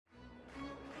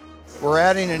We're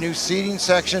adding a new seating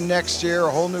section next year,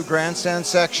 a whole new grandstand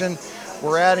section.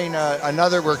 We're adding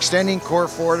we're extending Core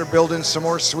 4 to build in some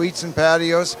more suites and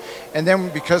patios. And then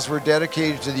because we're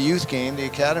dedicated to the youth game, the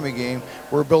academy game,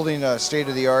 we're building a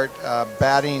state-of-the-art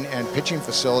batting and pitching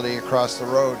facility across the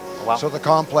road. Wow. So the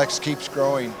complex keeps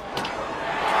growing.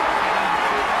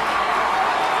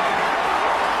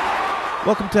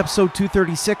 Welcome to episode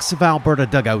 236 of Alberta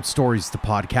Dugout Stories, the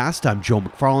podcast. I'm Joe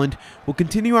McFarland. We'll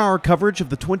continue our coverage of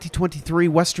the 2023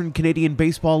 Western Canadian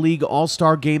Baseball League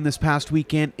All-Star Game this past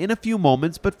weekend in a few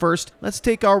moments, but first, let's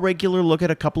take our regular look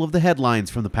at a couple of the headlines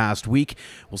from the past week.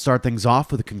 We'll start things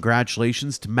off with a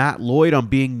congratulations to Matt Lloyd on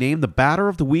being named the Batter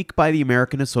of the Week by the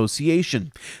American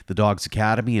Association. The Dogs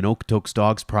Academy and Okotoks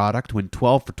Dogs product went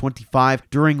 12 for 25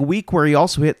 during a week where he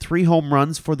also hit 3 home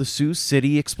runs for the Sioux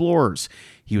City Explorers.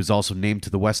 He was also named to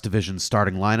the West Division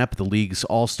starting lineup at the league's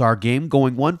All-Star Game,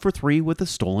 going 1 for 3 with a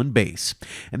stolen base.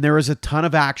 And there is a ton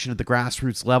of action at the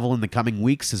grassroots level in the coming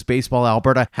weeks as Baseball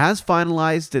Alberta has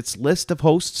finalized its list of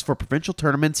hosts for provincial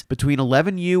tournaments between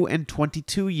 11U and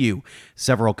 22U.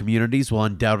 Several communities will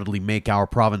undoubtedly make our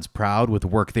province proud with the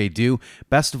work they do.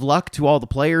 Best of luck to all the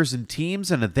players and teams,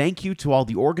 and a thank you to all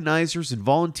the organizers and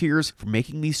volunteers for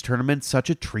making these tournaments such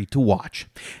a treat to watch.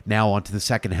 Now on to the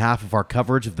second half of our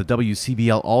coverage of the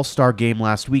WCBL All-Star Game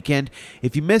last weekend.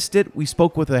 If you missed it, we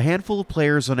spoke with a handful of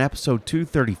players on episode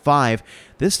 235.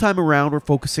 This time around, we're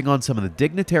focusing on some of the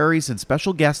dignitaries and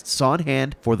special guests on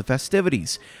hand for the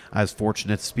festivities. I was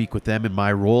fortunate to speak with them in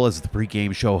my role as the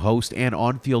pregame show host and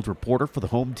on-field reporter for the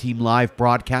Home Team Live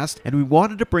broadcast, and we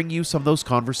wanted to bring you some of those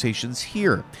conversations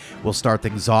here. We'll start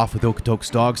things off with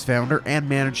Okotoks Dogs founder and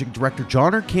managing director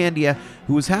John Arcandia,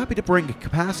 who was happy to bring a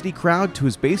capacity crowd to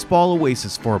his baseball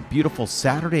oasis for a beautiful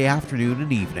Saturday afternoon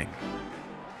and evening.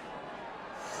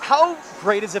 How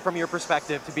great is it from your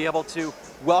perspective to be able to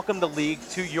welcome the league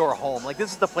to your home? Like,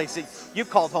 this is the place that you've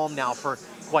called home now for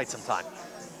quite some time.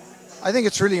 I think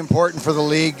it's really important for the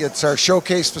league. It's our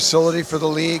showcase facility for the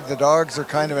league. The Dogs are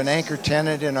kind of an anchor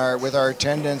tenant with our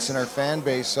attendance and our fan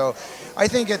base. So I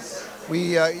think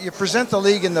you present the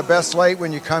league in the best light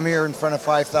when you come here in front of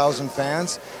 5,000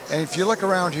 fans. And if you look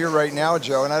around here right now,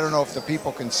 Joe, and I don't know if the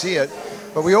people can see it,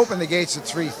 but we open the gates at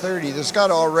 3:30. There's got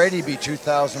to already be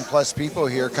 2,000 plus people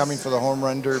here coming for the Home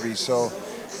Run Derby. So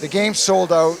the game's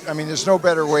sold out. I mean, there's no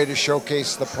better way to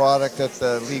showcase the product that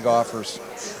the league offers.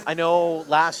 I know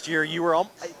last year you're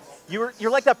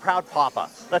like that proud papa.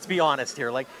 Let's be honest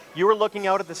here. Like, you were looking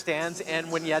out at the stands,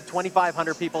 and when you had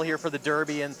 2,500 people here for the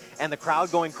Derby and the crowd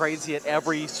going crazy at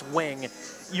every swing,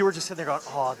 you were just sitting there going,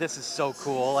 "Oh, this is so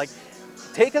cool." Like,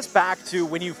 take us back to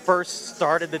when you first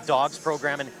started the Dogs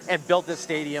program and built this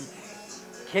stadium.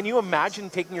 Can you imagine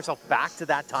taking yourself back to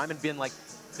that time and being like,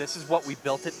 "This is what we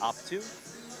built it up to"?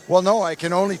 Well, no, I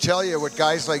can only tell you what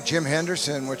guys like Jim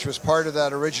Henderson, which was part of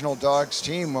that original Dogs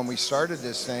team when we started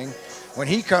this thing, when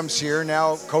he comes here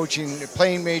now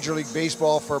playing Major League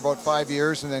Baseball for about 5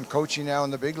 years and then coaching now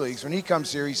in the big leagues. When he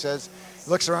comes here, he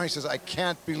looks around, he says, "I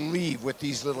can't believe what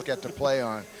these little get to play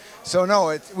on." So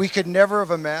no, we could never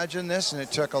have imagined this, and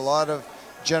it took a lot of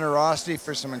generosity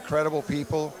for some incredible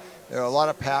people, a lot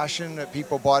of passion that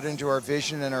people bought into our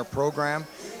vision and our program.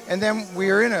 And then we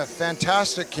are in a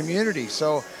fantastic community.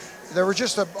 So there were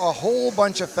just a whole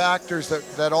bunch of factors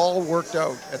that all worked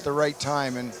out at the right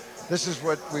time. And this is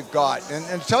what we've got. And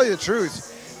to tell you the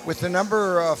truth, with the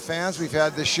number of fans we've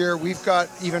had this year, we've got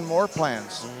even more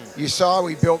plans. You saw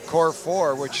we built Core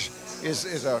 4, which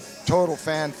is a total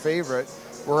fan favorite.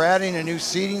 We're adding a new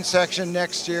seating section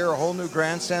next year, a whole new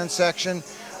grandstand section.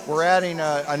 We're adding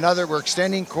we're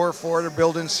extending Core 4 to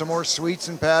build in some more suites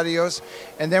and patios.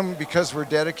 And then because we're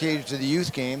dedicated to the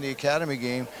youth game, the academy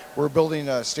game, we're building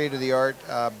a state-of-the-art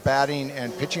batting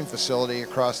and pitching facility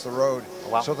across the road.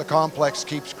 Wow. So the complex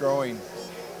keeps growing.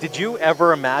 Did you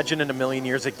ever imagine in a million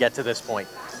years it'd get to this point?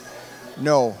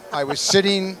 No. We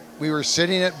were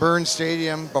sitting at Burns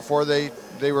Stadium before they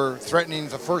were threatening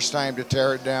the first time to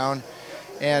tear it down.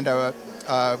 And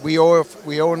we owe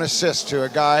an assist to a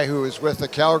guy who was with the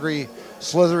Calgary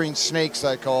Slithering Snakes,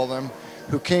 I call them,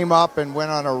 who came up and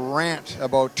went on a rant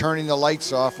about turning the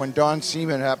lights off when Don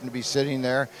Seaman happened to be sitting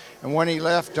there. And when he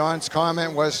left, Don's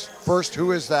comment was, first,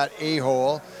 who is that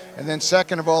a-hole? And then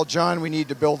second of all, John, we need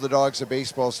to build the Dogs a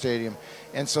baseball stadium.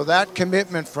 And so that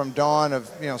commitment from Don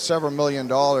of several $1 million,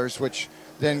 which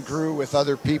then grew with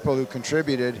other people who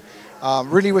contributed,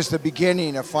 really was the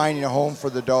beginning of finding a home for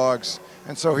the Dogs.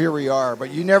 And so here we are.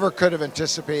 But you never could have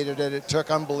anticipated it. It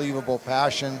took unbelievable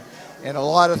passion, and a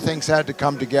lot of things had to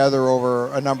come together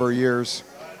over a number of years.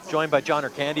 Joined by John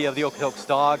Arcandia of the Okotoks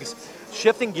Dogs.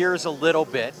 Shifting gears a little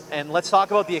bit, and let's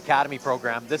talk about the academy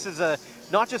program. This is a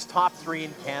not just top 3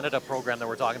 in Canada program that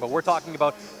we're talking about. We're talking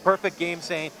about Perfect Game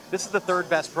saying this is the 3rd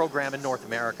best program in North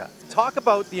America. Talk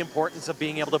about the importance of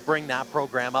being able to bring that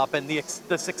program up and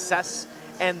the success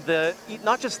and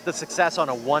not just the success on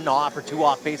a 1-off or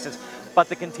 2-off basis, but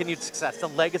the continued success, the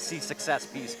legacy success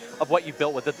piece of what you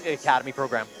built with the Academy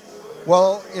program.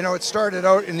 Well, it started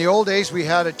out in the old days. We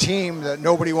had a team that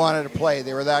nobody wanted to play.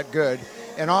 They were that good.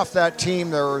 And off that team,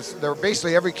 there were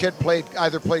basically every kid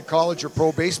either played college or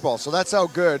pro baseball. So that's how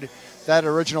good that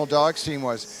original Dogs team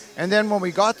was. And then when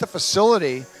we got the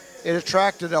facility, it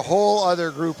attracted a whole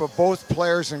other group of both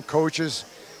players and coaches,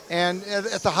 and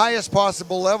at the highest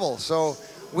possible level. So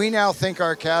we now think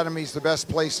our academy is the best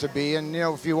place to be. And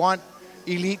if you want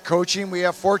elite coaching, we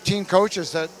have 14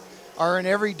 coaches that are in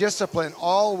every discipline,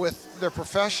 all with their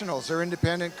professionals. They're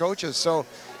independent coaches. So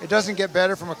it doesn't get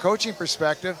better from a coaching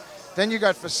perspective. Then you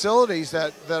got facilities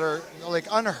that are like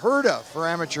unheard of for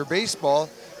amateur baseball.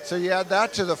 So you add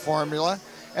that to the formula.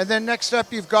 And then next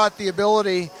up, you've got the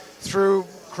ability through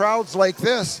crowds like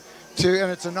this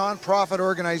and it's a nonprofit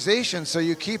organization. So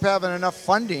you keep having enough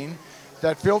funding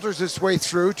that filters its way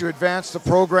through to advance the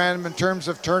program in terms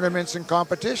of tournaments and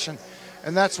competition.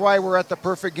 And that's why we're at the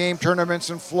Perfect Game tournaments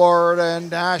in Florida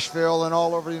and Nashville and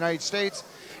all over the United States.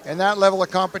 And that level of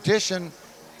competition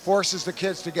forces the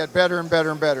kids to get better and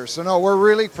better and better. So no, we're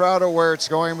really proud of where it's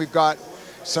going. We've got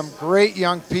some great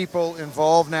young people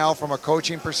involved now from a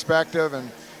coaching perspective and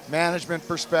management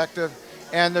perspective.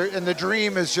 And the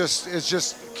dream is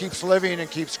just keeps living and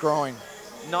keeps growing.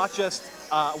 Not just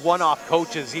one-off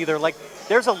coaches either. Like,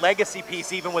 there's a legacy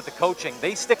piece even with the coaching.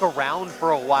 They stick around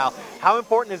for a while. How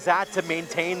important is that to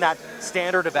maintain that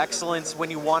standard of excellence when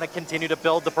you want to continue to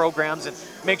build the programs and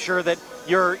make sure that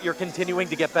you're continuing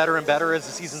to get better and better as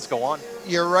the seasons go on?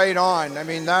 You're right on. I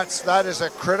mean, that is a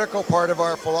critical part of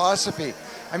our philosophy.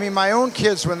 I mean, my own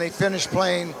kids, when they finished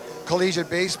playing collegiate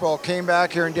baseball, came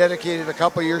back here and dedicated a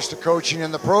couple of years to coaching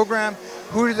in the program.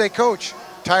 Who did they coach?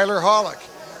 Tyler Hollick,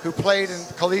 who played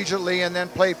collegiately and then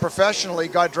played professionally,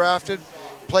 got drafted,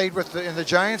 played in the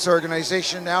Giants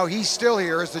organization. Now he's still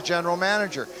here as the general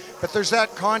manager. But there's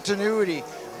that continuity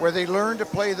where they learn to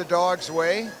play the Dogs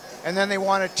way, and then they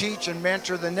want to teach and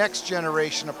mentor the next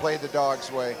generation to play the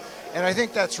Dogs way. And I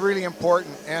think that's really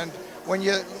important. And when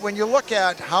you look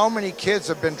at how many kids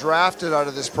have been drafted out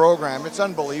of this program, it's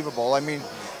unbelievable. I mean,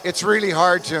 it's really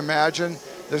hard to imagine.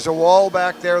 There's a wall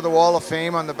back there, the Wall of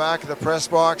Fame on the back of the press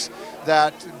box,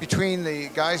 that between the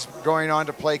guys going on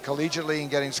to play collegiately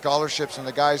and getting scholarships and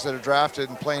the guys that are drafted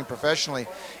and playing professionally,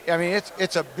 I mean,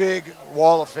 it's a big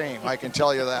Wall of Fame, I can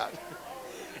tell you that.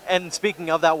 And speaking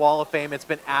of that Wall of Fame, it's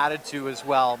been added to as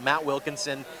well. Matt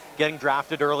Wilkinson getting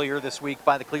drafted earlier this week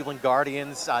by the Cleveland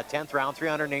Guardians, 10th round,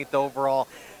 308th overall.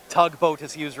 Tugboat,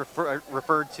 as he was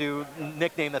referred to,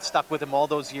 nickname that stuck with him all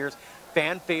those years.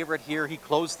 Fan favorite here. He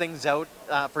closed things out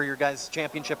for your guys'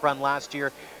 championship run last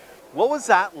year. What was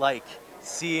that like,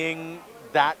 seeing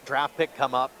that draft pick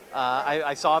come up?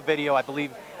 I saw a video, I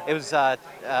believe it was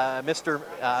Mr.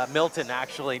 Milton,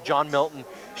 actually. John Milton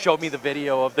showed me the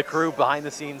video of the crew behind the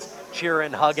scenes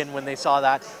cheering, hugging when they saw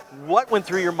that. What went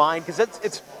through your mind? Because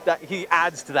it's that he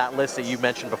adds to that list that you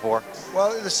mentioned before.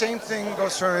 Well, the same thing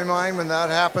goes through my mind when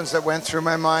that happens. That went through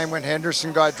my mind when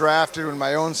Henderson got drafted, when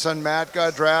my own son Matt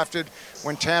got drafted,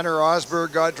 when Tanner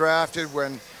Osberg got drafted,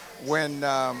 when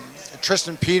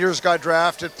Tristan Peters got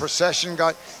drafted, Procession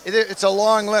got. It's a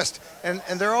long list, and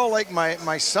they're all like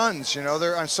my sons. You know,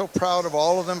 I'm so proud of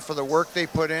all of them for the work they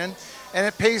put in, and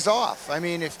it pays off. I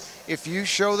mean, if you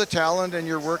show the talent and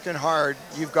you're working hard,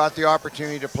 you've got the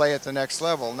opportunity to play at the next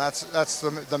level, and that's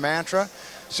the mantra.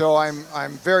 So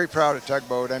I'm very proud of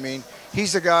Tugboat. I mean,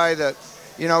 he's a guy that,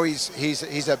 you know,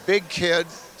 he's a big kid.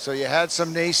 So you had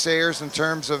some naysayers in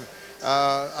terms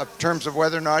of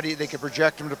whether or not they could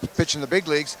project him to pitch in the big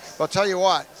leagues. But I'll tell you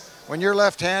what, when you're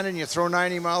left-handed and you throw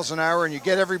 90 miles an hour and you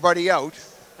get everybody out,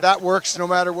 that works no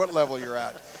matter what level you're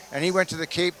at. And he went to the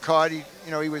Cape Cod. He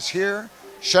was here,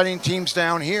 shutting teams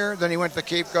down here. Then he went to the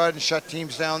Cape Cod and shut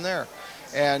teams down there.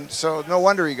 And so no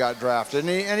wonder he got drafted,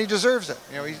 and he deserves it.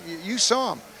 You know, you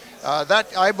saw him.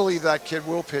 I believe that kid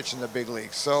will pitch in the big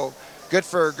leagues. So good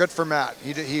for Matt.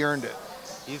 He earned it.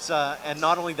 He's and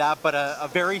not only that, but a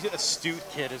very astute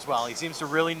kid as well. He seems to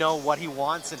really know what he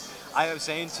wants. And I was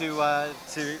saying to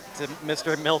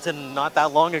Mr. Milton not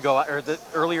that long ago, or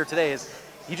earlier today, is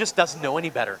he just doesn't know any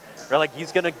better. Or like,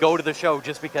 he's going to go to the show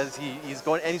just because he's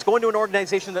going to an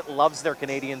organization that loves their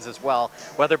Canadians as well,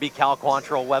 whether it be Cal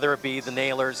Quantrill, whether it be the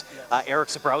Nailers. Eric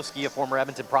Sabrowski, a former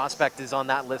Edmonton prospect, is on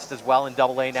that list as well in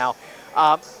AA now.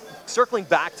 Circling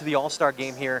back to the All-Star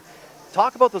game here,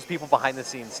 Talk about those people behind the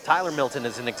scenes. Tyler Milton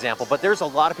is an example, but there's a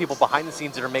lot of people behind the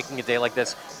scenes that are making a day like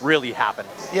this really happen.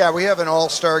 Yeah, we have an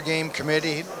all-star game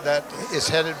committee that is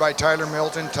headed by Tyler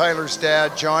Milton. Tyler's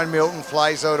dad, John Milton,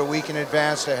 flies out a week in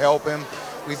advance to help him.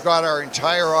 We've got our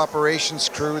entire operations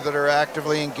crew that are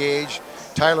actively engaged.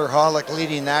 Tyler Hollick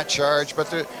leading that charge, but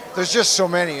there's just so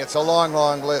many. It's a long,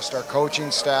 long list. Our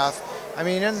coaching staff. I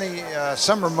mean, in the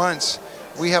summer months,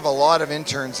 we have a lot of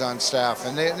interns on staff,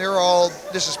 and they're all,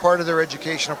 this is part of their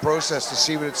educational process to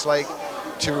see what it's like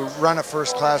to run a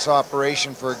first-class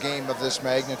operation for a game of this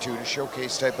magnitude, a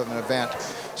showcase type of an event.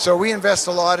 So we invest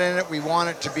a lot in it. We want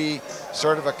it to be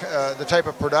sort of the type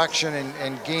of production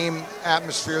and game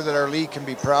atmosphere that our league can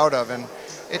be proud of, and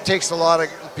it takes a lot of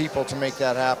people to make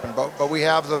that happen, but we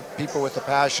have the people with the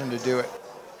passion to do it.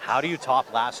 How do you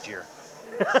top last year?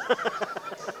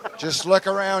 Just look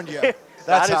around you.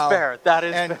 That is fair. That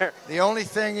is fair. The only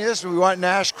thing is we want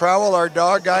Nash Crowell, our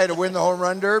dog guy, to win the home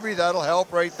run derby. That'll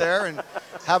help right there. And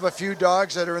have a few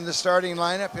dogs that are in the starting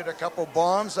lineup, hit a couple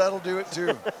bombs. That'll do it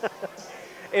too.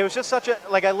 It was just such a,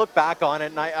 like, I look back on it,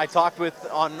 and I talked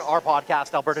on our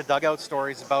podcast, Alberta Dugout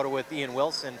Stories, about it with Ian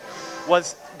Wilson,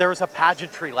 there was a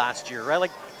pageantry last year, right?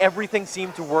 Like, everything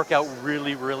seemed to work out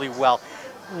really, really well.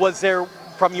 Was there,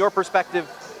 from your perspective,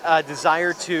 a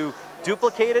desire to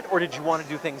duplicate it, or did you want to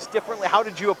do things differently? How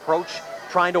did you approach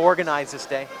trying to organize this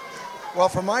day? Well,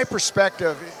 from my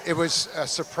perspective, it was a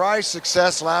surprise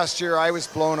success last year. I was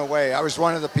blown away. I was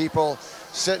one of the people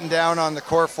sitting down on the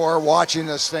Core 4 watching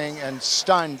this thing and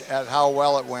stunned at how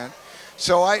well it went.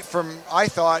 So I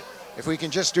thought if we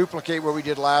can just duplicate what we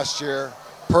did last year,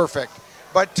 perfect.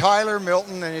 But Tyler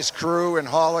Milton and his crew and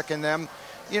Hollick and them,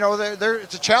 you know,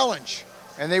 it's a challenge,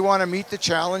 and they want to meet the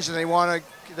challenge, and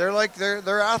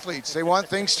they're athletes. They want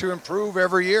things to improve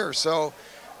every year. So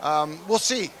we'll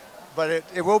see, but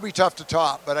it will be tough to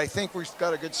top. But I think we've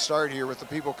got a good start here with the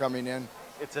people coming in.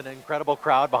 It's an incredible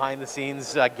crowd behind the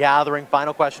scenes gathering.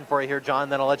 Final question for you here, John,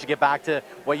 then I'll let you get back to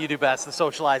what you do best, the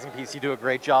socializing piece you do a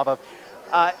great job of.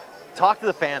 Talk to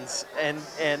the fans and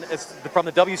it's from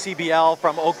the WCBL,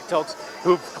 from Okotoks,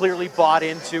 who've clearly bought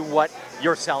into what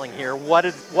you're selling here. What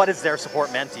has their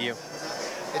support meant to you?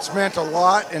 It's meant a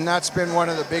lot, and that's been one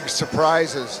of the big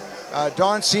surprises.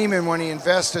 Don Seaman, when he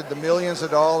invested the millions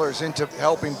of dollars into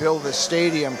helping build this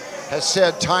stadium, has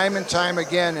said time and time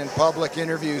again in public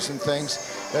interviews and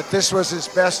things that this was his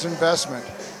best investment.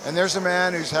 And there's a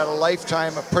man who's had a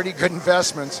lifetime of pretty good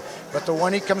investments, but the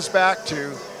one he comes back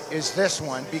to is this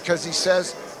one, because he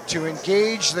says to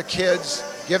engage the kids,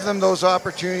 give them those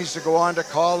opportunities to go on to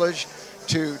college,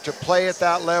 to play at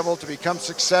that level, to become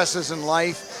successes in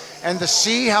life, and to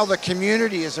see how the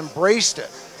community has embraced it.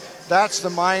 That's the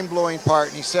mind-blowing part,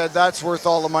 and he said that's worth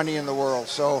all the money in the world.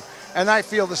 So, and I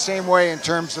feel the same way in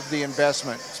terms of the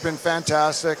investment. It's been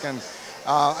fantastic, and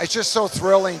it's just so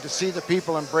thrilling to see the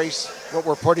people embrace what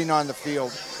we're putting on the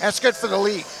field. And it's good for the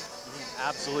league.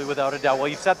 Absolutely, without a doubt. Well,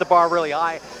 you've set the bar really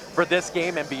high for this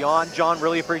game and beyond. John,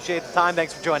 really appreciate the time.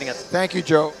 Thanks for joining us. Thank you,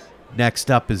 Joe.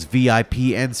 Next up is VIP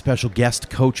and special guest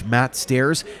coach Matt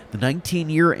Stairs, the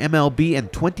 19-year MLB and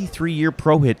 23-year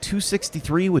pro hit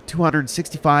 .263 with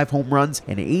 265 home runs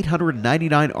and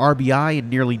 899 RBI in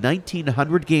nearly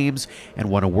 1,900 games, and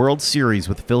won a World Series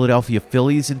with the Philadelphia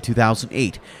Phillies in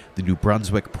 2008. The New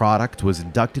Brunswick product was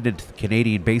inducted into the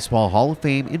Canadian Baseball Hall of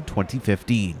Fame in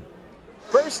 2015.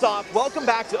 First off, welcome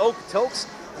back to Okotoks.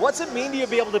 What's it mean to you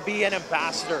to be able to be an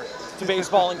ambassador to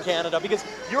baseball in Canada? Because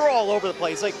you're all over the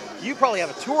place. Like, you probably have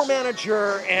a tour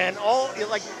manager and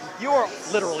you are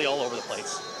literally all over the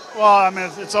place. Well, I mean,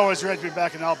 it's always great to be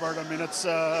back in Alberta. I mean, it's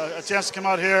a chance to come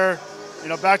out here, you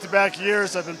know, back-to-back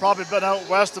years. I've probably been out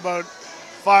west about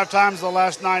 5 times the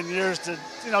last 9 years to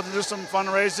do some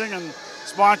fundraising and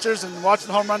sponsors and watch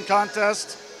the home run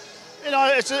contest. You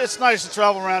know, it's nice to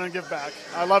travel around and give back.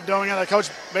 I love doing it. I coach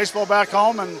baseball back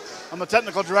home, and I'm the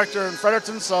technical director in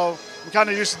Fredericton, so I'm kind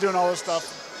of used to doing all this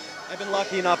stuff. I've been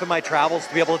lucky enough in my travels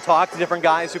to be able to talk to different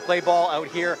guys who play ball out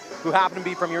here, who happen to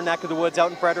be from your neck of the woods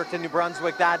out in Fredericton, New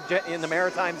Brunswick, in the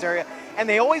Maritimes area, and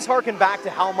they always harken back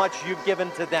to how much you've given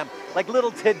to them, like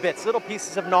little tidbits, little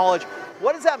pieces of knowledge.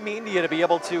 What does that mean to you to be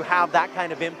able to have that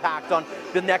kind of impact on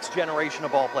the next generation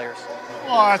of ball players?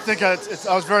 Well, I think I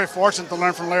was very fortunate to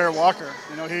learn from Larry Walker.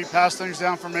 You know, he passed things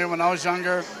down for me when I was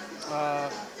younger.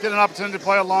 Get an opportunity to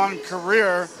play a long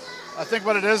career. I think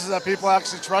what it is that people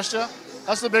actually trust you.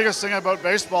 That's the biggest thing about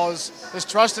baseball is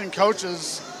trusting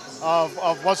coaches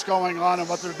of what's going on and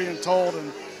what they're being told.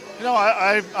 And you know,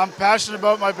 I'm passionate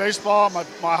about my baseball,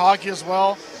 my hockey as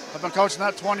well. I've been coaching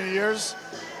that 20 years.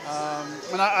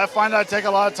 And I find I take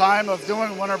a lot of time of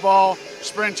doing winter ball,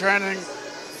 spring training,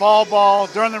 fall ball,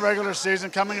 during the regular season,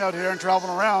 coming out here and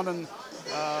traveling around. And,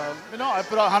 I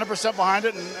put 100% behind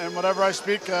it, and whatever I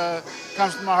speak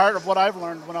comes from my heart of what I've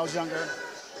learned when I was younger.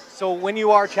 So when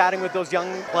you are chatting with those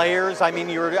young players, I mean,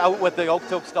 you were out with the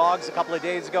Okotoks Dogs a couple of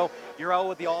days ago. You're out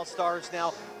with the All-Stars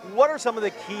now. What are some of the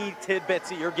key tidbits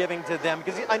that you're giving to them?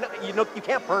 Because I know you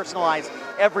can't personalize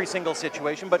every single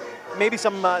situation, but maybe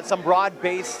some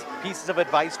broad-based pieces of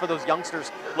advice for those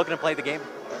youngsters looking to play the game.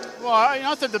 Well,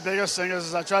 I think the biggest thing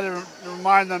is I try to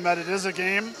remind them that it is a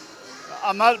game.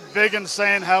 I'm not big in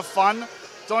saying have fun.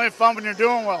 It's only fun when you're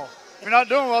doing well. If you're not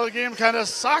doing well, the game kind of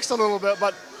sucks a little bit.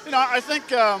 But, I think,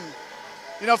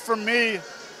 for me,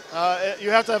 you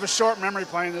have to have a short memory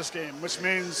playing this game, which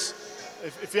means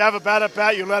if you have a bad at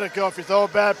bat, you let it go. If you throw a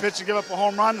bad pitch and give up a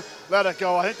home run, let it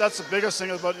go. I think that's the biggest thing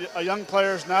about young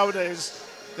players nowadays.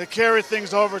 They carry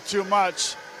things over too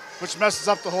much, which messes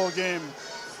up the whole game.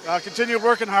 Continue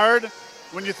working hard.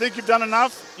 When you think you've done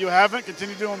enough, you haven't.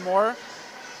 Continue doing more.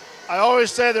 I always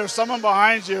say there's someone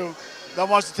behind you that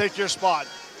wants to take your spot.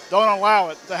 Don't allow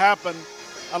it to happen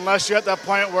unless you're at that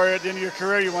point where at the end of your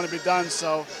career you want to be done.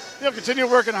 So, continue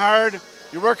working hard.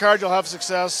 You work hard, you'll have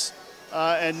success.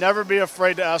 And never be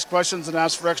afraid to ask questions and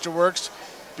ask for extra works,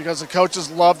 because the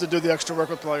coaches love to do the extra work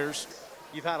with players.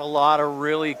 You've had a lot of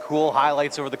really cool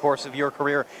highlights over the course of your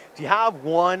career. Do you have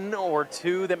one or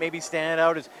two that maybe stand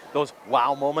out as those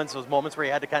wow moments, those moments where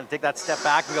you had to kind of take that step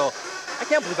back and go, I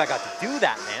can't believe I got to do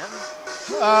that, man?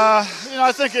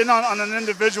 I think on an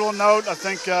individual note, I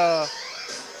think,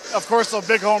 of course, the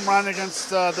big home run against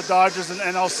the Dodgers in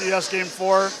NLCS Game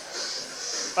 4.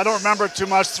 I don't remember it too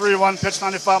much, 3-1, pitch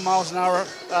 95 miles an hour.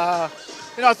 I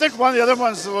think one of the other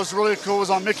ones that was really cool was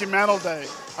on Mickey Mantle Day.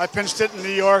 I pinched hit in New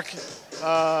York, hit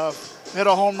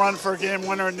a home run for a game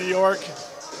winner in New York.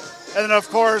 And then, of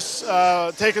course,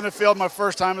 taking the field my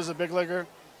first time as a big leaguer.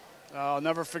 I'll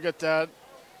never forget that.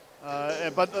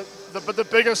 But the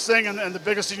biggest thing and the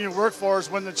biggest thing you work for is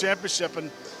win the championship.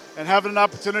 And having an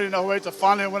opportunity in 08 to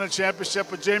finally win a championship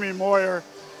with Jamie Moyer,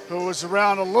 who was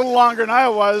around a little longer than I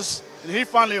was, and he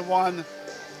finally won.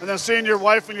 And then seeing your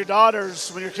wife and your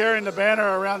daughters, when you're carrying the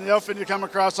banner around the outfit and you come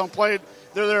across on plate,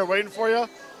 they're there waiting for you.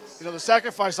 The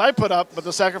sacrifice I put up, but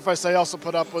the sacrifice they also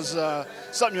put up was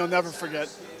something you'll never forget.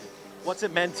 What's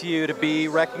it meant to you to be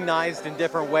recognized in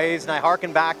different ways? And I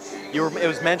harken back, it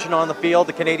was mentioned on the field,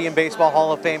 the Canadian Baseball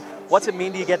Hall of Fame. What's it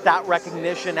mean to you get that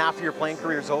recognition after your playing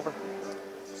career is over?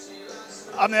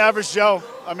 I'm the average Joe.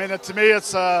 I mean, to me,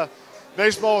 it's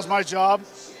baseball is my job.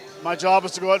 My job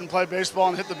is to go out and play baseball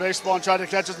and hit the baseball and try to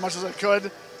catch as much as I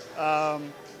could. I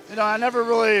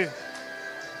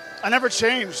never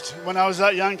changed. When I was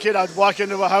that young kid, I'd walk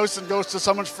into a house and go to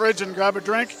someone's fridge and grab a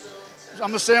drink.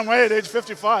 I'm the same way at age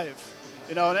 55.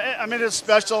 It's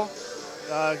special,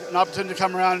 an opportunity to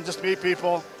come around and just meet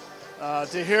people.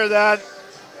 To hear that,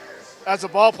 as a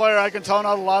ball player, I can tone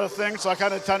out a lot of things, so I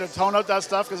kind of tend to tone out that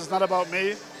stuff because it's not about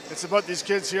me. It's about these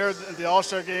kids here at the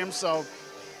All-Star Game, so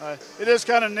it is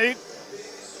kind of neat.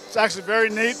 It's actually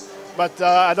very neat, but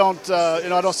I don't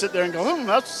sit there and go,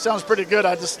 that sounds pretty good.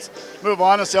 I just move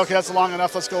on and say, okay, that's long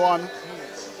enough. Let's go on.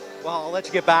 Well, I'll let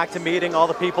you get back to meeting all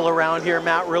the people around here.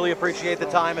 Matt, really appreciate the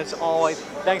time as always.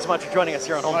 Thanks so much for joining us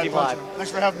here on Home Team Live. Thanks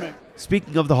for having me.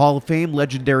 Speaking of the Hall of Fame,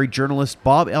 legendary journalist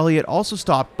Bob Elliott also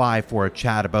stopped by for a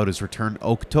chat about his return to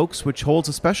Okotoks, which holds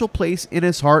a special place in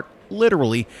his heart,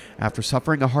 literally, after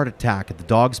suffering a heart attack at the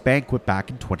Dogs banquet back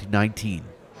in 2019.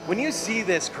 When you see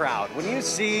this crowd, when you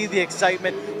see the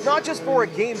excitement, not just for a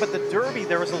game, but the Derby,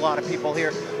 there was a lot of people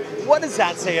here. What does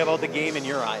that say about the game in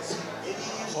your eyes?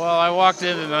 Well, I walked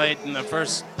in tonight, and the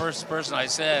first person I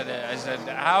said,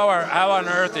 how on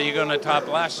earth are you going to top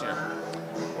last year?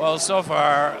 Well, so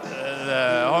far,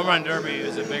 the Home Run Derby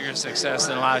is a bigger success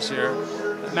than last year.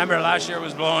 Remember, last year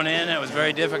was blowing in. It was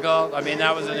very difficult. I mean,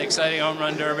 that was an exciting Home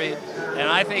Run Derby. And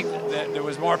I think that there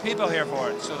was more people here for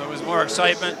it. So there was more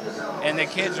excitement, and the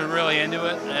kids were really into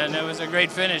it. And it was a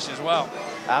great finish as well.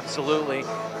 Absolutely.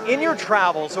 In your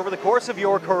travels, over the course of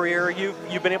your career,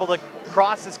 you've been able to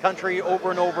cross this country over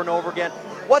and over and over again.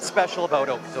 What's special about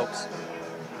Okotoks?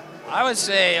 I would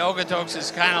say Okotoks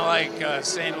is kind of like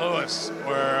St. Louis,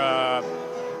 where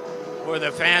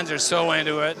the fans are so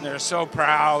into it and they're so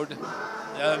proud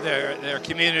of their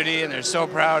community, and they're so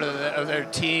proud of their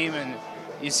team. And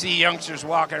you see youngsters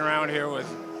walking around here with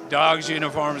Dogs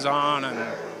uniforms on, and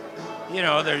I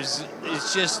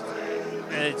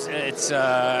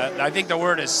think the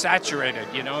word is saturated.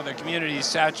 The community is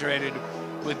saturated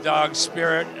with Dogs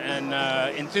spirit and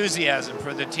enthusiasm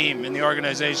for the team and the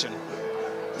organization.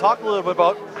 talk a little bit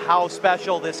about how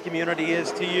special this community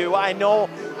is to you. I know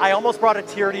I almost brought a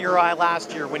tear to your eye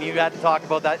last year when you had to talk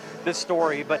about this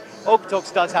story, but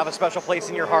Okotoks does have a special place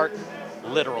in your heart,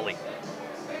 literally.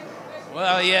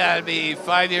 Well, yeah, it'd be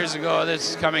 5 years ago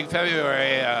this coming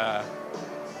February.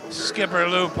 Skipper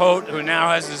Lou Pote, who now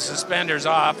has his suspenders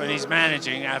off and he's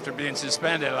managing after being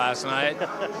suspended last night,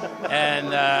 and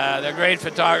the great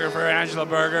photographer Angela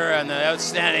Berger and the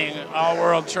outstanding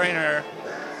all-world trainer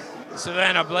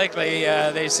Savannah Blakely,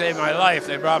 they saved my life.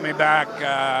 They brought me back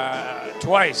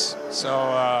twice. So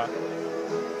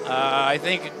I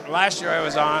think last year I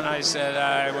was on, I said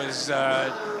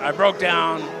I broke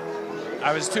down.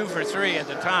 I was 2 for 3 at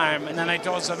the time, and then I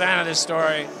told Savannah this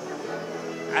story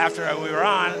after we were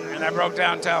on, and I broke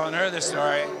down telling her this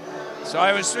story. So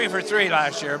I was 3 for 3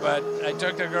 last year, but I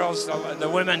took the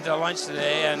women to lunch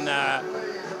today, and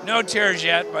no tears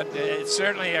yet, but it's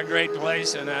certainly a great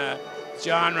place, and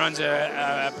John runs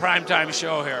a primetime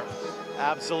show here.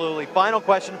 Absolutely. Final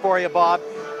question for you, Bob.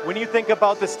 When you think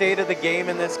about the state of the game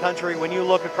in this country, when you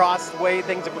look across the way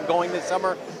things have been going this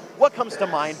summer, what comes to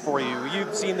mind for you?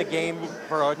 You've seen the game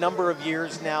for a number of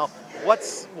years now.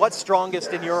 What's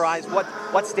strongest in your eyes?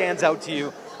 What stands out to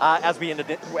you as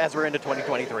we're into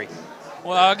 2023?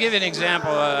 Well, I'll give you an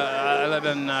example. I live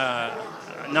in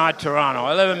not Toronto.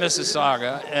 I live in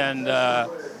Mississauga, and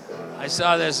I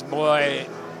saw this boy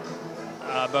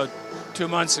about 2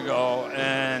 months ago,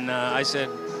 and I said,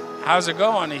 "How's it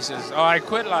going?" He says, "Oh, I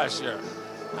quit last year."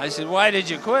 I said, "Why did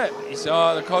you quit?" He said,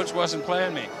 "Oh, the coach wasn't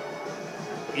playing me."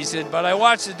 He said, "But I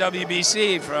watched the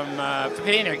WBC from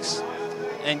Phoenix,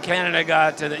 and Canada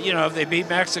got to if they beat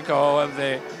Mexico,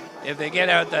 if they get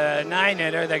out the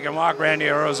 9-hitter, they can walk Randy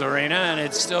Oro's arena, and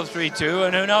it's still 3-2,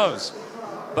 and who knows?"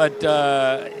 But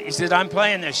he said, "I'm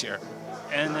playing this year,"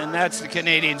 and that's the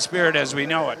Canadian spirit as we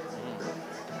know it.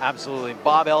 Absolutely.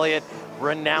 Bob Elliott,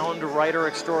 renowned writer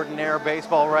extraordinaire,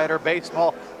 baseball writer,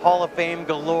 baseball Hall of Fame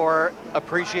galore.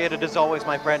 Appreciate it as always,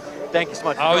 my friend. Thank you so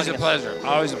much. Always a pleasure.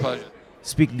 Always a pleasure.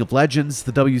 Speaking of legends,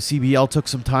 the WCBL took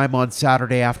some time on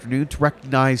Saturday afternoon to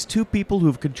recognize 2 people who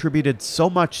have contributed so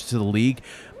much to the league.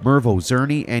 Merv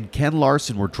Ozerny and Ken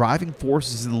Larson were driving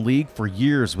forces in the league for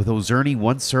years, with Ozerny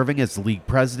once serving as the league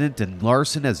president and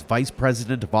Larson as vice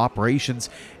president of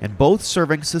operations, and both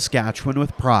serving Saskatchewan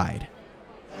with pride.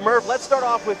 Merv, let's start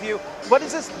off with you. What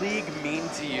does this league mean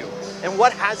to you, and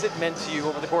what has it meant to you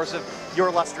over the course of your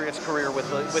illustrious career with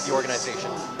the organization?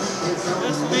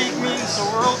 This league means the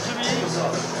world to me.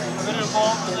 I've been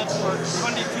involved with it for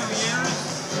 22 years,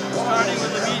 starting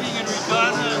with a meeting in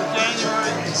Regina in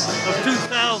January of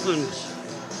 2000.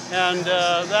 And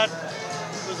that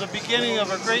was the beginning of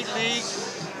a great league.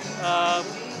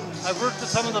 I've worked with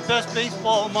some of the best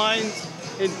baseball minds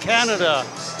in Canada.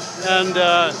 And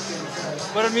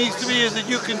what it means to me is that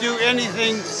you can do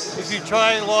anything if you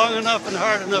try long enough and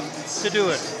hard enough to do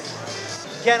it.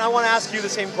 Ken, I want to ask you the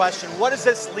same question. What has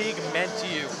this league meant to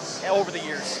you over the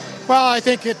years? Well, I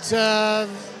think it's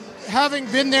having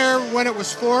been there when it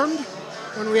was formed,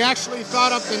 when we actually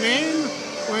thought up the name,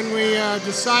 when we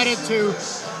decided to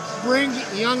bring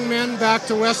young men back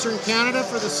to Western Canada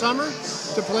for the summer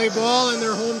to play ball in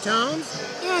their hometowns,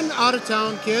 and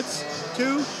out-of-town kids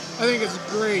too. I think it's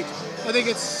great. I think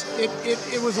it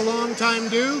was a long time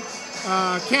due.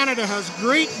 Canada has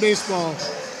great baseball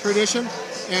tradition,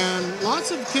 and lots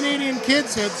of Canadian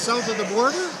kids head south of the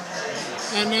border.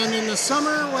 And then in the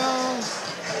summer, well,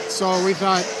 so we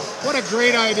thought, what a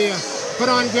great idea. Put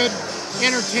on good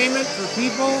entertainment for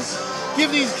people.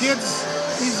 Give these kids,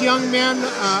 these young men,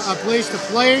 a place to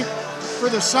play for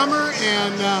the summer,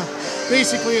 and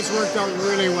basically it's worked out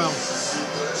really well.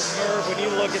 When you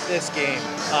look at this game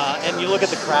and you look at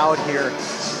the crowd here,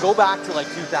 go back to like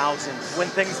 2000 when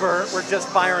things were just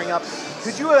firing up.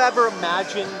 Could you ever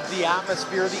imagine the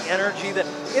atmosphere, the energy that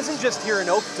isn't just here in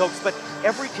Okotoks, but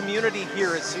every community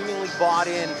here has seemingly bought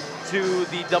in to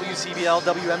the WCBL,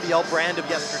 WMBL brand of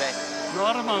yesterday?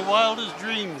 Not in my wildest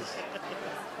dreams.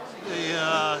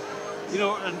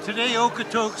 And today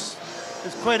Okotoks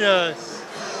is quite a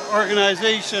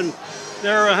organization.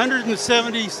 There are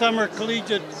 170 summer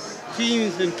collegiate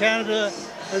teams in Canada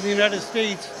and the United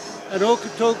States, and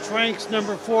Okotoks ranks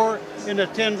number 4 in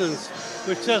attendance,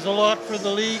 which says a lot for the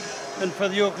league and for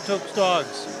the Okotoks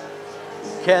Dogs.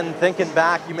 Ken, thinking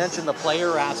back, you mentioned the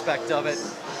player aspect of it.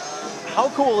 How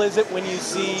cool is it when you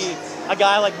see a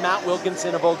guy like Matt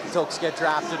Wilkinson of Okotoks get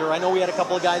drafted? Or I know we had a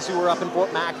couple of guys who were up in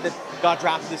Fort Mac that got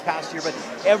drafted this past year, but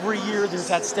every year there's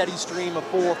that steady stream of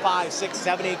 4, 5, 6,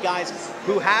 7, 8 guys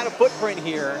who had a footprint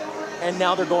here, and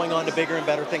now they're going on to bigger and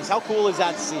better things. How cool is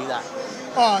that to see that?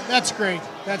 Oh, that's great.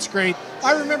 That's great.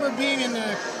 I remember being in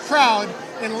the crowd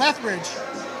in Lethbridge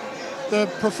the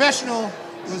professional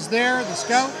was there, the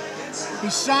scout. He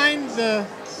signed the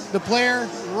player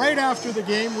right after the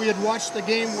game. We had watched the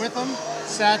game with him,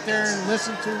 sat there and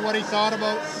listened to what he thought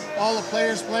about all the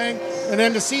players playing. And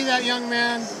then to see that young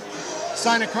man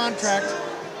sign a contract,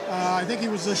 I think he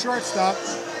was the shortstop,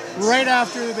 right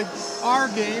after our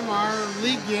game, our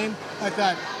league game, I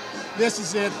thought, this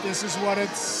is it. This is what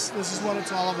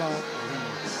it's all about.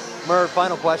 Merv,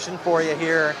 final question for you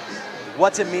here.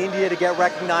 What's it mean to you to get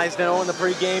recognized? I know in the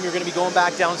pregame you're going to be going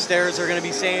back downstairs, they're going to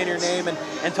be saying your name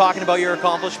and talking about your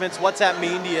accomplishments. What's that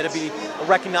mean to you to be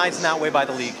recognized in that way by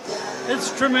the league?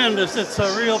 It's tremendous. It's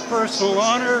a real personal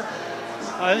honor.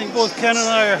 I think both Ken and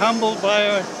I are humbled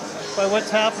by what's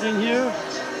happening here,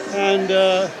 and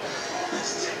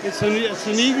it's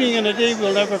an evening and a day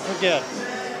we'll never forget.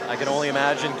 I can only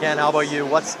imagine. Ken, how about you?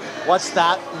 What's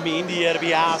that mean to you to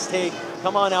be asked, hey,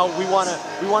 come on out, we want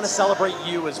to celebrate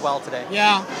you as well today?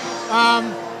 Yeah,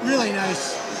 really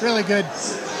nice, really good.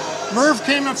 Merv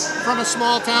came from a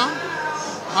small town.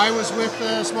 I was with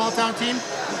a small town team.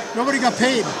 Nobody got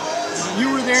paid.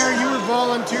 You were there, you were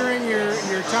volunteering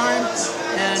your time,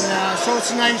 and so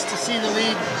it's nice to see the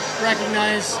league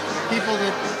recognize people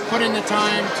that put in the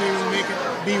time to make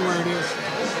it be where it is.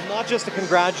 Not just a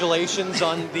congratulations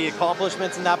on the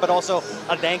accomplishments and that, but also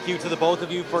a thank you to the both of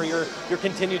you for your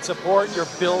continued support, your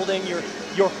building,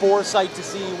 your foresight to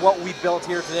see what we built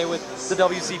here today with the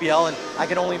WCBL, and I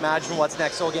can only imagine what's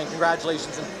next. So again,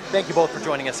 congratulations, and thank you both for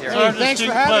joining us here. Hey, thanks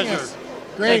for having us.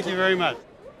 Great. Thank you very much.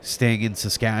 Staying in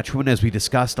Saskatchewan, as we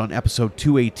discussed on episode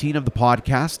 218 of the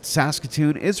podcast,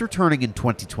 Saskatoon is returning in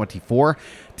 2024.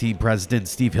 Team President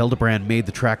Steve Hildebrand made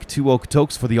the trek to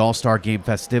Okotoks for the All-Star Game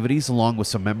festivities, along with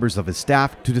some members of his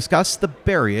staff, to discuss the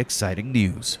very exciting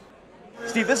news.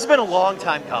 Steve, this has been a long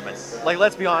time coming. Like,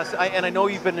 let's be honest, and I know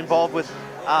you've been involved with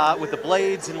the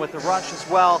Blades and with the Rush as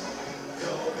well.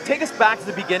 Take us back to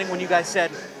the beginning when you guys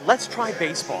said, let's try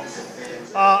baseball.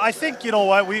 I think, you know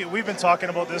what, we've been talking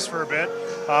about this for a bit.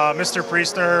 Mr.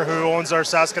 Priestner, who owns our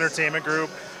Sask Entertainment Group,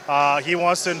 he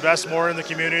wants to invest more in the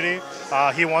community.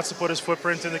 He wants to put his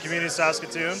footprint in the community of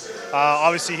Saskatoon.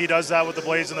 Obviously, he does that with the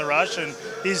Blades and the Rush, and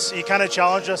he kind of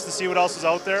challenged us to see what else is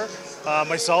out there.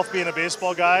 Myself being a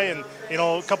baseball guy, and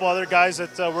a couple other guys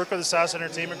that work with the Sask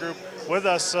Entertainment Group with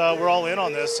us, we're all in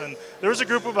on this. And there was a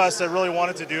group of us that really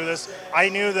wanted to do this. I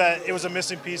knew that it was a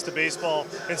missing piece to baseball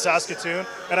in Saskatoon,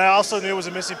 and I also knew it was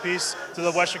a missing piece to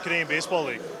the Western Canadian Baseball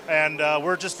League. And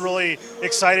we're just really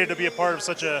excited to be a part of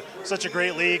such a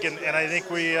great league, and I think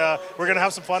we're going to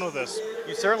have some fun with this.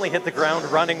 You certainly hit the ground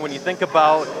running when you think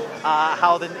about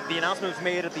how the announcement was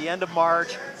made at the end of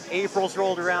March. April's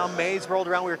rolled around, May's rolled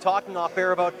around. We were talking off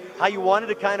air about how you wanted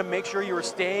to kind of make sure you were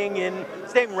staying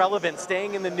relevant,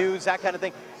 staying in the news, that kind of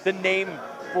thing. The name,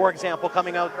 for example,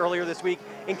 coming out earlier this week.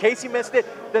 In case you missed it,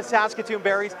 the Saskatoon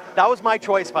Berries. That was my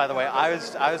choice, by the way. I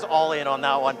was all in on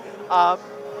that one.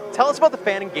 Tell us about the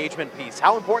fan engagement piece.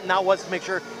 How important that was to make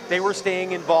sure they were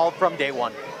staying involved from day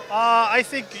one. I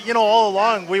think, all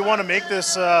along, we want to make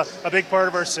this a big part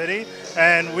of our city,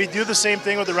 and we do the same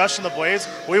thing with the Rush and the Blades.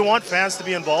 We want fans to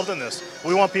be involved in this.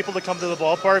 We want people to come to the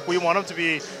ballpark. We want them to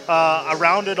be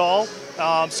around it all.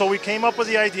 So we came up with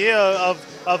the idea of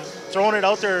throwing it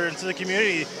out there into the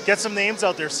community, get some names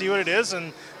out there, see what it is,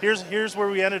 and here's where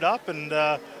we ended up. And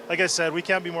like I said, we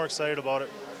can't be more excited about it.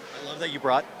 I love that you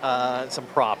brought some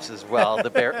props as well.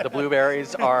 The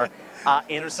blueberries are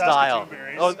in style.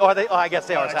 Oh, are they? Oh, I guess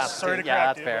they are Saskatoon.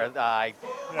 Yeah, that's fair.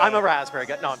 I'm a raspberry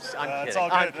guy. No, I'm kidding. It's all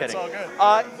good. I'm kidding. It's all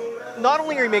good. Not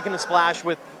only are you making a splash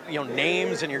with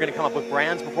names, and you're going to come up with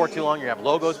brands before too long. You're going to have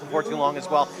logos before too long as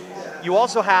well. You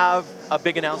also have a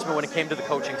big announcement when it came to the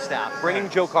coaching staff, bringing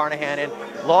Joe Carnahan in,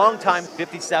 longtime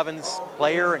 57s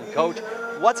player and coach.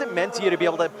 What's it meant to you to be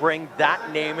able to bring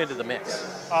that name into the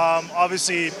mix?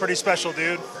 Obviously, pretty special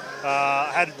dude.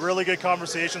 Had really good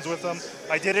conversations with him.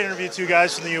 I did interview two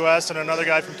guys from the U.S. and another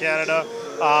guy from Canada.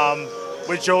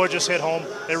 With Joe, it just hit home.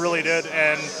 It really did.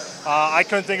 And I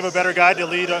couldn't think of a better guy to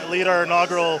lead our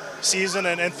inaugural season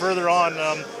and further on.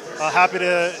 Happy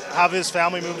to have his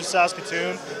family move to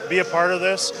Saskatoon, be a part of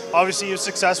this. Obviously, he was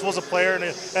successful as a player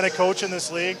and a coach in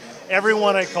this league.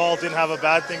 Everyone I called didn't have a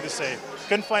bad thing to say.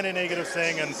 Couldn't find a negative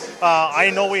thing, and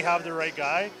I know we have the right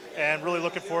guy, and really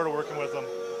looking forward to working with him.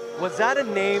 Was that a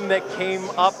name that came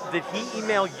up? Did he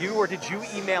email you, or did you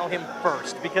email him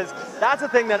first? Because that's the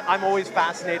thing that I'm always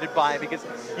fascinated by, because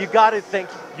you got to think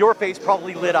your face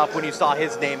probably lit up when you saw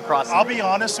his name cross. I'll be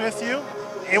honest with you.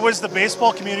 It was the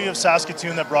baseball community of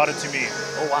Saskatoon that brought it to me.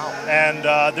 Oh, wow.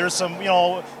 And there's some,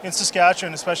 in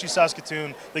Saskatchewan, especially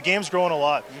Saskatoon, the game's growing a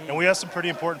lot. And we have some pretty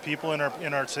important people in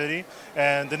our city.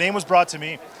 And the name was brought to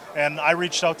me. And I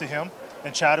reached out to him.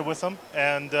 and chatted with him,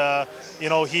 and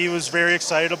he was very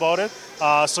excited about it.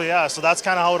 So that's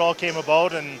kind of how it all came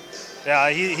about, and yeah,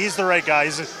 he's the right guy.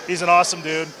 He's an awesome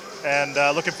dude, and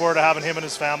looking forward to having him and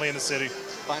his family in the city.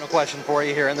 Final question for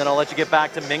you here, and then I'll let you get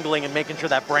back to mingling and making sure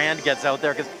that brand gets out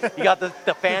there, because you got the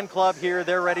fan club here.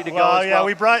 They're ready to go as well.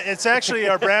 We brought, it's actually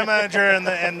our brand manager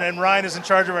and Ryan is in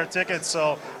charge of our tickets.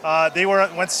 So they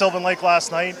went to Sylvan Lake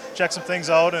last night, checked some things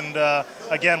out, and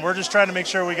again, we're just trying to make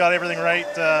sure we got everything right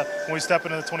when we step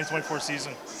into the 2024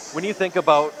 season. When you think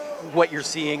about what you're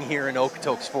seeing here in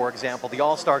Okotoks, for example, the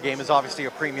All-Star Game is obviously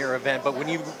a premier event, but when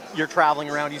you're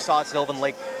traveling around, you saw Sylvan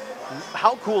Lake.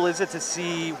 How cool is it to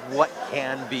see what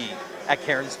can be at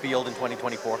Cairns Field in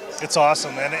 2024? It's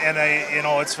awesome, and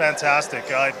it's fantastic.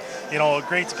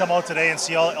 Great to come out today and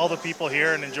see all the people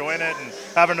here and enjoying it and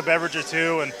having a beverage or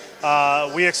two.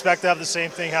 And we expect to have the same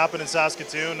thing happen in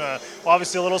Saskatoon.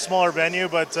 Obviously a little smaller venue,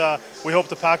 but we hope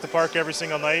to pack the park every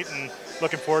single night, and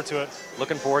looking forward to it.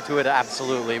 Looking forward to it,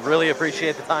 absolutely. Really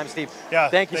appreciate the time, Steve. Yeah,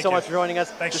 thank you so much for joining us.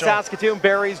 Thanks, the Sean. Saskatoon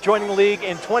Berries joining the league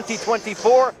in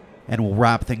 2024. And we'll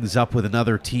wrap things up with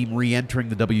another team re-entering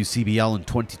the WCBL in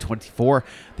 2024.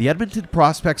 The Edmonton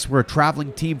Prospects were a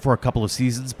traveling team for a couple of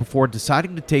seasons before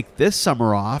deciding to take this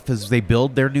summer off as they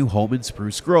build their new home in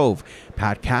Spruce Grove.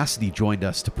 Pat Cassidy joined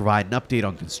us to provide an update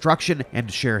on construction and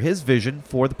to share his vision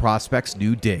for the Prospects'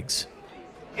 new digs.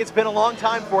 It's been a long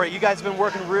time for you. You guys have been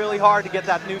working really hard to get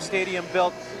that new stadium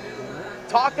built.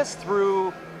 Talk us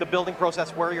through the building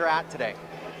process, where you're at today.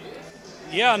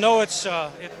 Yeah, no, it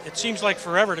seems like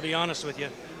forever, to be honest with you.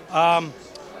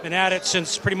 Been at it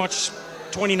since pretty much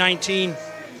 2019,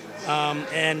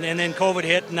 and then COVID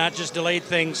hit, and that just delayed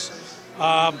things.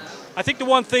 I think the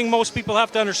one thing most people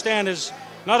have to understand is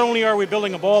not only are we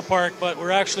building a ballpark, but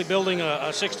we're actually building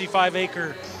a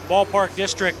 65-acre ballpark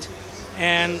district.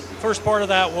 And first part of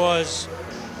that was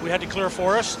we had to clear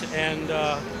forest and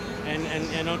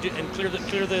clear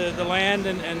the land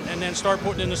and then start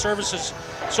putting in the services.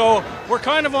 So we're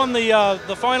kind of on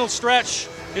the final stretch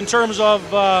in terms of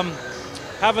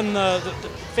having the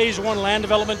phase 1 land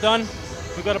development done.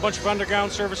 We've got a bunch of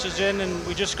underground services in, and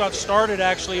we just got started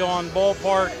actually on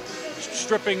ballpark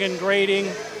stripping and grading.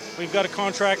 We've got a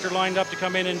contractor lined up to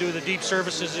come in and do the deep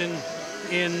services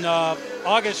in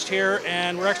August here,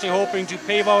 and we're actually hoping to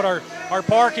pave out our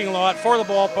parking lot for the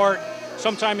ballpark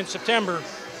sometime in September.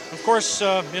 Of course,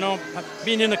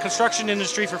 being in the construction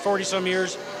industry for 40-some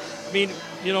years, I mean,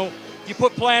 you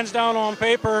put plans down on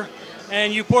paper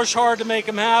and you push hard to make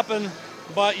them happen,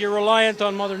 but you're reliant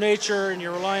on Mother Nature and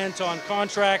you're reliant on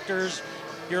contractors,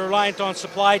 you're reliant on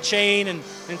supply chain, and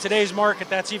in today's market,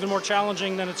 that's even more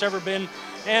challenging than it's ever been.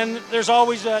 And there's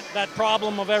always that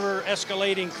problem of ever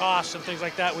escalating costs and things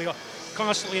like that. We are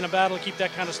constantly in a battle to keep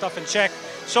that kind of stuff in check.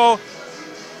 So,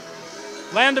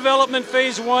 land development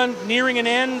phase 1 nearing an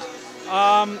end.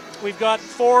 We've got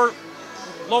 4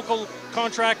 local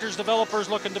contractors, developers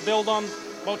looking to build on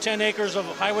about 10 acres of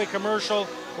highway commercial.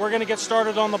 We're going to get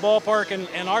started on the ballpark,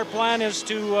 and our plan is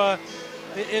to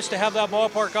have that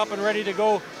ballpark up and ready to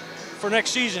go for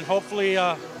next season. Hopefully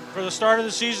for the start of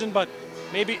the season, but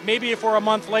maybe if we're a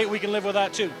month late, we can live with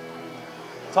that too.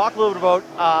 Talk a little bit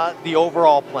about the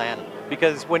overall plan,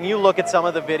 because when you look at some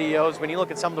of the videos, when you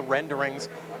look at some of the renderings,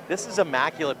 this is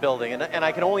immaculate building, and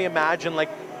I can only imagine,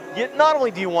 not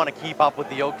only do you want to keep up with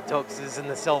the Okotokses and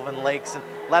the Sylvan Lakes and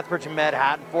Lethbridge and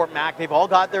Manhattan, Fort Mac, they've all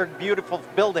got their beautiful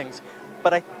buildings,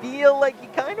 but I feel like you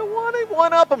kind of want to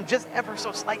one-up them just ever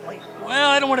so slightly. Well,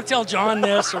 I don't want to tell John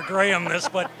this or Graham this,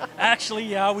 but actually,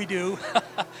 yeah, we do.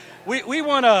 we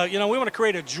want to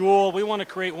create a jewel. We want to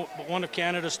create one of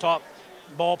Canada's top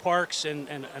ballparks and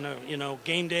a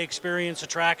game day experience,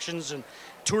 attractions and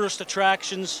tourist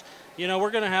attractions.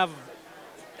 We're going to have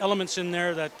elements in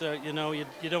there that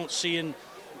you don't see in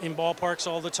ballparks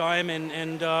all the time, and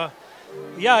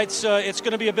it's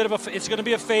going to be it's going to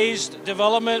be a phased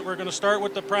development. We're going to start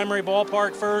with the primary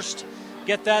ballpark first,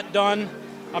 get that done.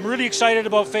 I'm really excited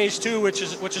about phase 2, which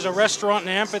is a restaurant and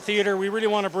amphitheater. We really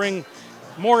want to bring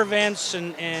more events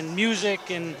and music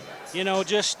and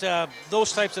just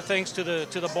those types of things to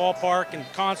the ballpark, and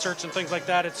concerts and things like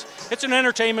that. It's an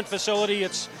entertainment facility.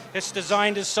 It's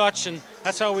designed as such, and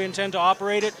that's how we intend to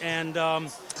operate it. And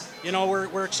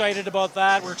we're excited about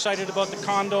that. We're excited about the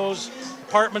condos,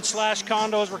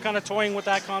 apartments/condos. We're kind of toying with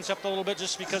that concept a little bit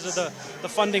just because of the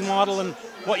funding model and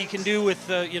what you can do with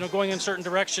going in a certain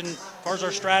direction as far as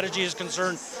our strategy is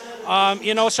concerned.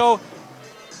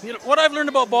 What I've learned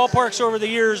about ballparks over the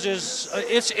years is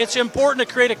it's important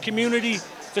to create a community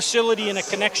facility and a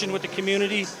connection with the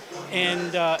community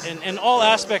and all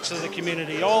aspects of the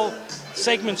community, all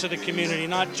segments of the community,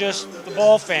 not just the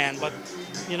ball fan, but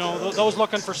those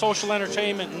looking for social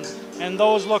entertainment and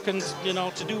those looking,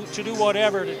 to do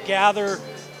whatever, to gather,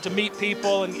 to meet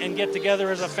people and get together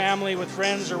as a family with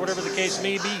friends or whatever the case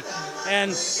may be.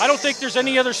 And I don't think there's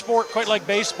any other sport quite like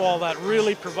baseball that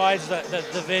really provides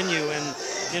the venue.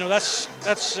 And that's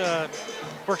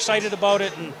we're excited about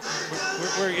it, and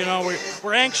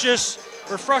we're anxious,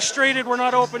 we're frustrated, we're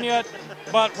not open yet,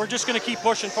 but we're just going to keep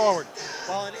pushing forward.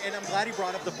 Well, and I'm glad you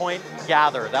brought up the point,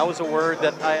 gather. That was a word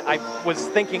that I was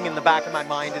thinking in the back of my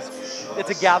mind. It's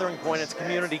a gathering point, it's a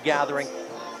community gathering.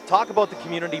 Talk about the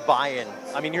community buy-in.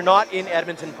 I mean, you're not in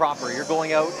Edmonton proper. You're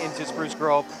going out into Spruce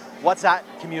Grove. What's that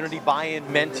community buy-in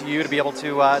meant to you to be able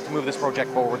to move this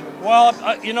project forward? Well,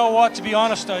 you know what? To be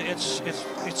honest,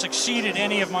 it's exceeded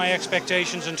any of my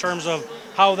expectations in terms of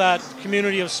how that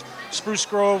community of Spruce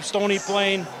Grove, Stony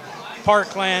Plain,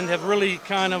 Parkland have really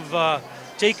kind of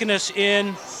taken us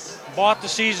in, bought the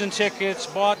season tickets,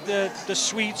 bought the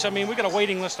suites. I mean, we got a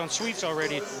waiting list on suites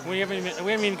already. We haven't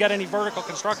even got any vertical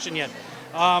construction yet.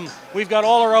 We've got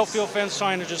all our outfield fence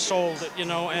signages sold,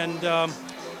 and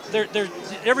they're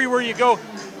everywhere you go.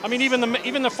 I mean, even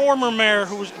the former mayor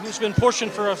who's been pushing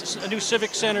for a new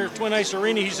civic center, Twin Ice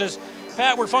Arena, he says,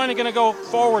 Pat, we're finally going to go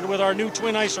forward with our new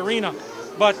Twin Ice Arena.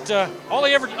 But all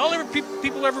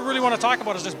people ever really want to talk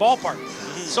about is this ballpark.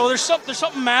 Mm-hmm. So there's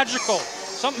something magical,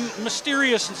 something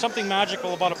mysterious, and something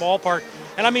magical about a ballpark.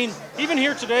 And I mean, even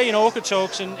here today in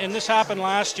Okotoks, and this happened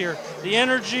last year, the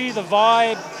energy, the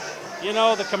vibe,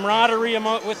 the camaraderie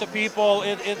with the people,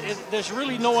 there's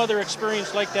really no other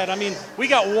experience like that. I mean, we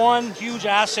got one huge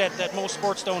asset that most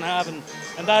sports don't have, and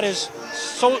that is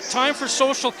time for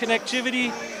social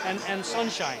connectivity and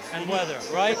sunshine and weather,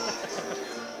 right?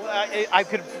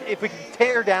 If we could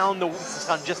tear down the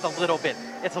sun just a little bit.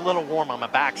 It's a little warm on my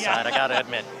backside, I gotta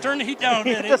admit. Turn the heat down a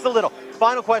bit. Just a little.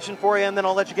 Final question for you, and then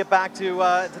I'll let you get back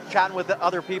to chatting with the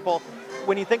other people.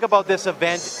 When you think about this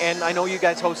event, and I know you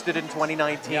guys hosted in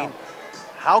 2019,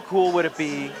 how cool would it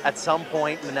be at some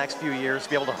point in the next few years to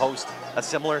be able to host a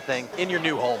similar thing in your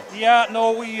new home? Yeah,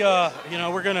 no,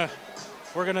 we're gonna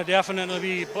definitely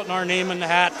be putting our name in the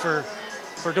hat for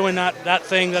doing that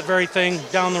very thing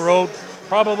down the road.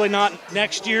 Probably not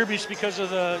next year just because of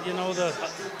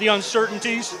the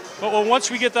uncertainties. But once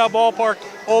we get that ballpark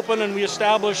open and we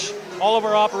establish all of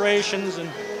our operations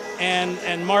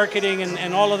and marketing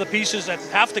and all of the pieces that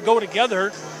have to go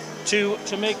together to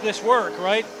make this work,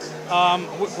 right?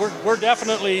 We're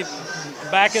definitely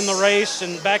back in the race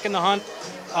and back in the hunt,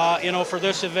 for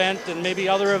this event and maybe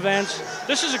other events.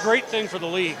 This is a great thing for the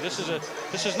league. This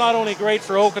is not only great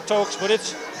for Okotoks, but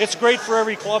it's great for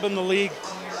every club in the league.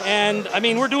 And I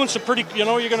mean, we're doing some pretty, you're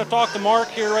going to talk to Mark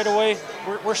here right away.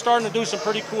 We're starting to do some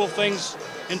pretty cool things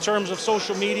in terms of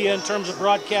social media, in terms of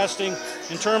broadcasting,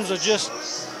 in terms of just,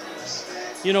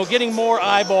 getting more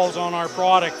eyeballs on our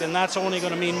product, and that's only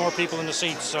going to mean more people in the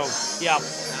seats. So, yeah.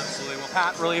 Absolutely. Well,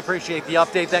 Pat, really appreciate the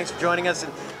update. Thanks for joining us,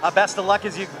 and best of luck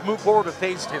as you move forward with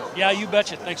Phase 2. Yeah, you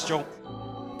betcha. Thanks, Joe.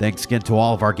 Thanks again to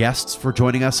all of our guests for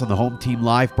joining us on the Home Team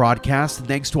Live broadcast, and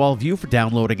thanks to all of you for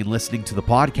downloading and listening to the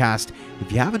podcast.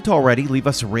 If you haven't already, leave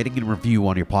us a rating and review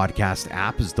on your podcast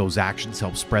app, as those actions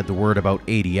help spread the word about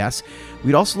ADS.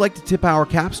 We'd also like to tip our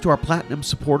caps to our Platinum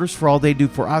supporters for all they do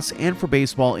for us and for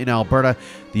baseball in Alberta.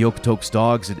 The Okotoks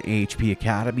Dogs and AHP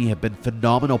Academy have been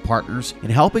phenomenal partners in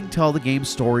helping tell the game's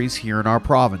stories here in our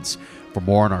province. For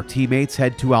more on our teammates,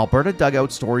 head to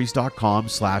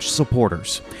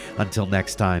albertadugoutstories.com/supporters. Until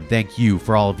next time, thank you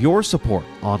for all of your support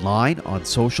online, on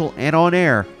social, and on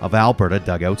air of Alberta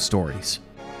Dugout Stories.